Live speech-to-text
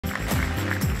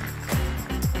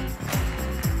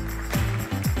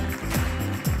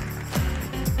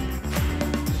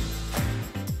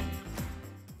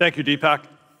Thank you, Deepak.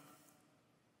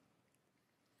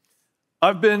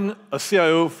 I've been a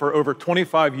CIO for over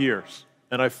 25 years,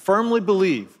 and I firmly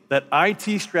believe that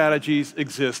IT strategies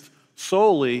exist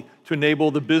solely to enable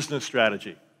the business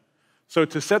strategy. So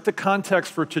to set the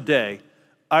context for today,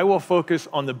 I will focus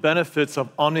on the benefits of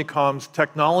Omnicom's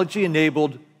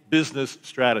technology-enabled business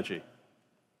strategy.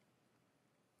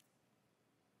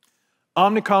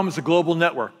 Omnicom is a global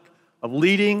network of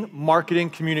leading marketing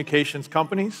communications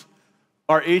companies.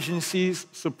 Our agencies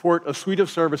support a suite of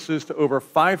services to over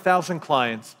 5,000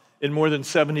 clients in more than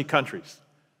 70 countries,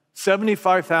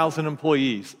 75,000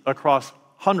 employees across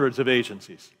hundreds of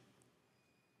agencies.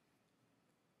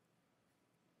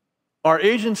 Our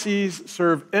agencies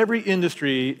serve every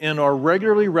industry and are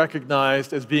regularly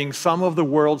recognized as being some of the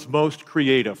world's most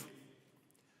creative.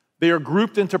 They are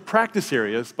grouped into practice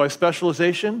areas by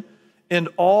specialization and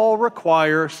all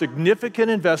require significant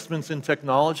investments in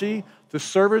technology to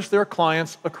service their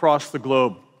clients across the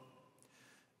globe.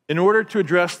 In order to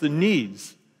address the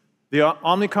needs, the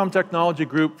Omnicom Technology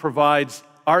Group provides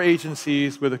our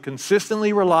agencies with a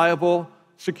consistently reliable,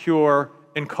 secure,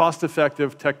 and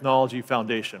cost-effective technology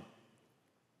foundation.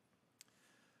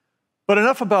 But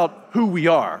enough about who we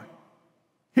are.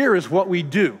 Here is what we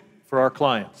do for our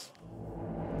clients.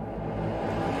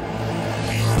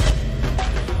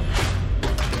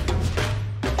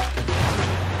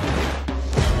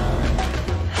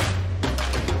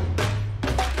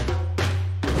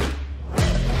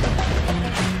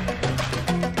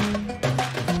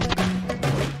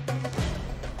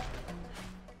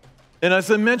 And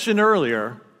as I mentioned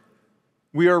earlier,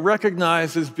 we are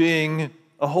recognized as being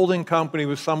a holding company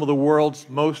with some of the world's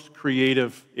most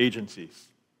creative agencies.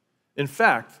 In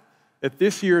fact, at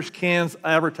this year's Cannes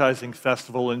Advertising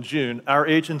Festival in June, our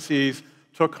agencies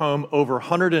took home over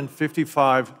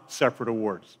 155 separate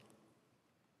awards.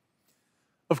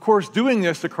 Of course, doing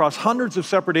this across hundreds of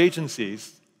separate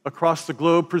agencies across the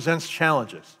globe presents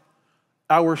challenges.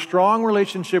 Our strong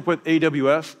relationship with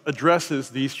AWS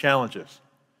addresses these challenges.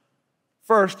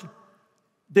 First,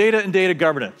 data and data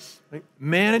governance. Right?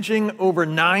 Managing over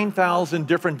 9,000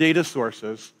 different data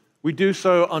sources, we do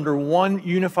so under one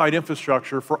unified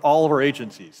infrastructure for all of our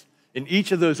agencies. And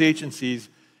each of those agencies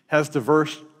has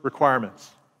diverse requirements.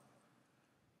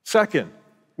 Second,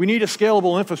 we need a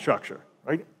scalable infrastructure.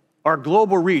 Right? Our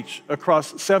global reach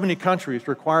across 70 countries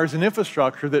requires an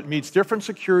infrastructure that meets different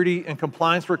security and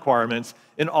compliance requirements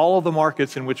in all of the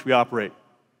markets in which we operate.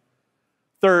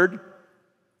 Third,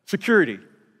 security.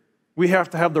 We have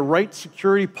to have the right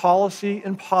security policy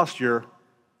and posture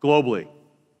globally.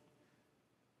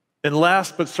 And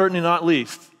last, but certainly not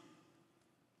least,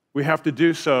 we have to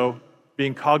do so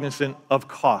being cognizant of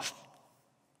cost.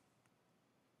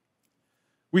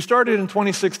 We started in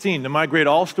 2016 to migrate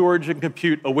all storage and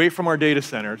compute away from our data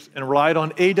centers and relied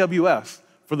on AWS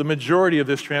for the majority of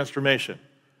this transformation.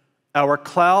 Our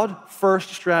cloud-first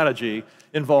strategy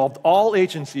involved all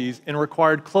agencies and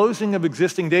required closing of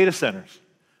existing data centers,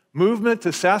 movement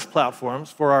to SaaS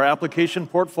platforms for our application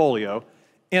portfolio,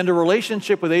 and a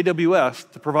relationship with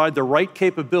AWS to provide the right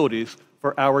capabilities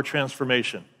for our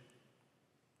transformation.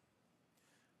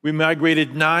 We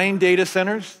migrated 9 data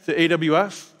centers to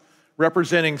AWS,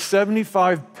 representing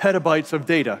 75 petabytes of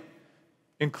data,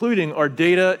 including our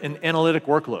data and analytic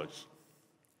workloads.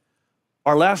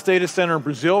 Our last data center in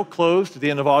Brazil closed at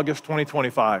the end of August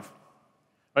 2025.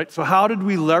 Right, so how did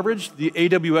we leverage the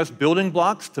AWS building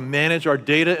blocks to manage our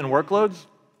data and workloads?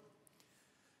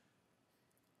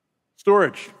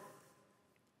 Storage.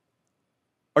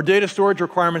 Our data storage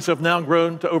requirements have now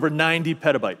grown to over 90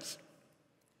 petabytes.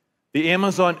 The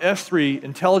Amazon S3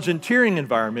 intelligent tiering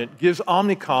environment gives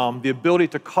Omnicom the ability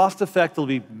to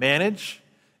cost-effectively manage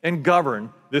and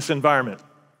govern this environment.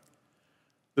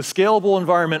 The scalable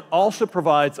environment also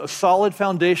provides a solid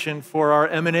foundation for our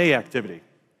M&A activity.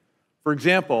 For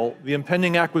example, the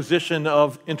impending acquisition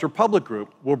of Interpublic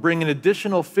Group will bring an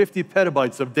additional 50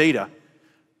 petabytes of data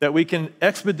that we can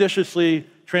expeditiously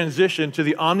transition to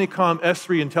the Omnicom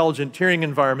S3 intelligent tiering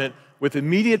environment with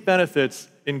immediate benefits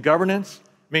in governance,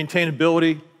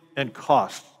 maintainability, and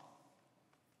cost.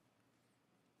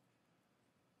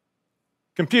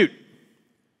 Compute.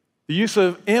 The use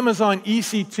of Amazon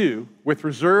EC2 with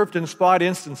reserved and spot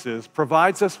instances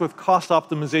provides us with cost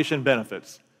optimization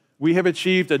benefits. We have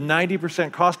achieved a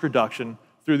 90% cost reduction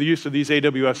through the use of these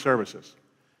AWS services.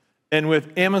 And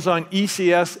with Amazon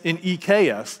ECS and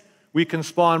EKS, we can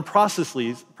spawn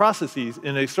processes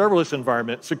in a serverless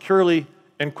environment securely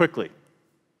and quickly.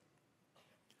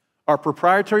 Our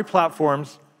proprietary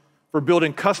platforms for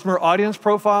building customer audience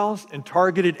profiles and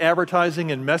targeted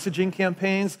advertising and messaging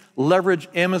campaigns leverage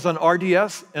Amazon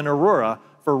RDS and Aurora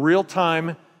for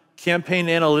real-time campaign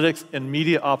analytics, and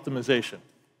media optimization.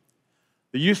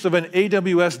 The use of an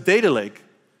AWS data lake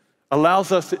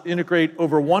allows us to integrate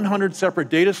over 100 separate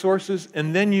data sources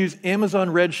and then use Amazon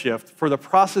Redshift for the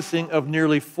processing of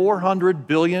nearly 400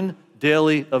 billion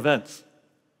daily events.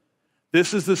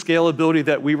 This is the scalability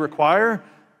that we require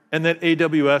and that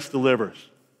AWS delivers.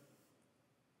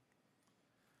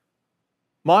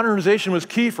 Modernization was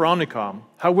key for Omnicom.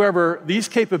 However, these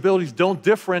capabilities don't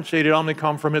differentiate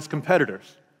Omnicom from its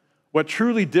competitors. What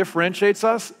truly differentiates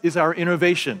us is our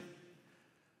innovation.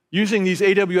 Using these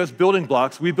AWS building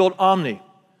blocks, we built Omni,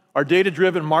 our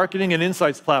data-driven marketing and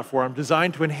insights platform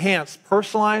designed to enhance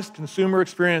personalized consumer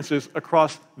experiences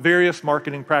across various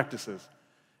marketing practices.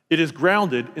 It is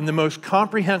grounded in the most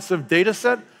comprehensive data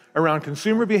set around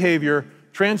consumer behavior,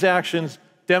 transactions,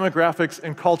 demographics,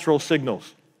 and cultural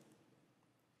signals.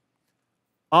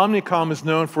 Omnicom is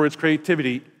known for its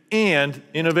creativity and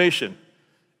innovation.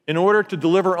 In order to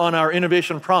deliver on our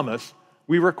innovation promise,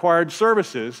 we required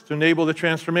services to enable the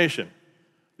transformation.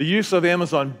 The use of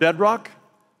Amazon Bedrock,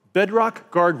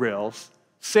 Bedrock Guardrails,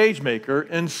 SageMaker,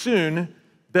 and soon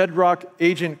Bedrock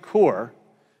Agent Core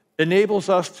enables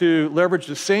us to leverage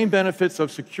the same benefits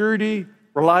of security,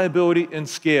 reliability, and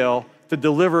scale to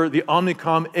deliver the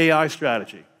Omnicom AI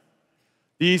strategy.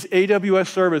 These AWS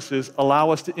services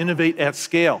allow us to innovate at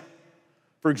scale.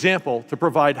 For example, to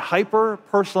provide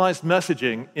hyper-personalized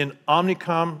messaging in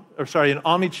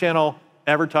omnichannel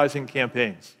advertising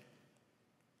campaigns.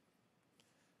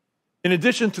 In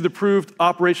addition to the proved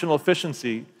operational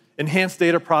efficiency, enhanced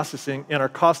data processing, and our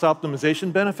cost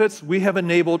optimization benefits, we have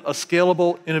enabled a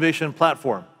scalable innovation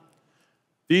platform.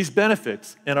 These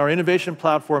benefits and our innovation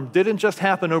platform didn't just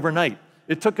happen overnight.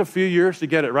 It took a few years to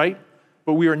get it right,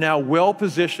 but we are now well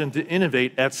positioned to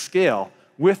innovate at scale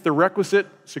with the requisite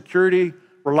security,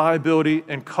 reliability,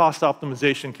 and cost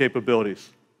optimization capabilities.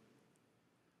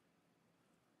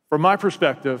 From my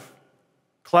perspective,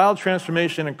 cloud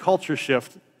transformation and culture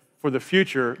shift for the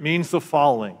future means the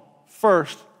following.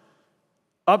 First,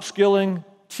 upskilling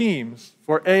teams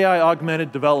for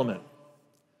AI-augmented development.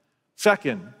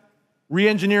 Second,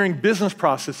 re-engineering business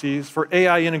processes for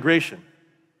AI integration.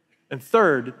 And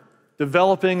third,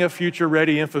 developing a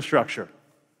future-ready infrastructure.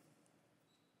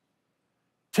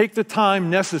 Take the time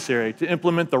necessary to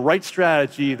implement the right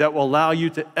strategy that will allow you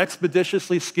to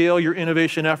expeditiously scale your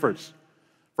innovation efforts.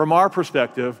 From our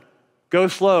perspective, go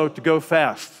slow to go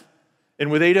fast. And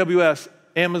with AWS,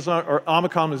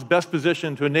 Omnicom is best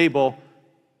positioned to enable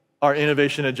our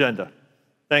innovation agenda.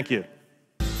 Thank you.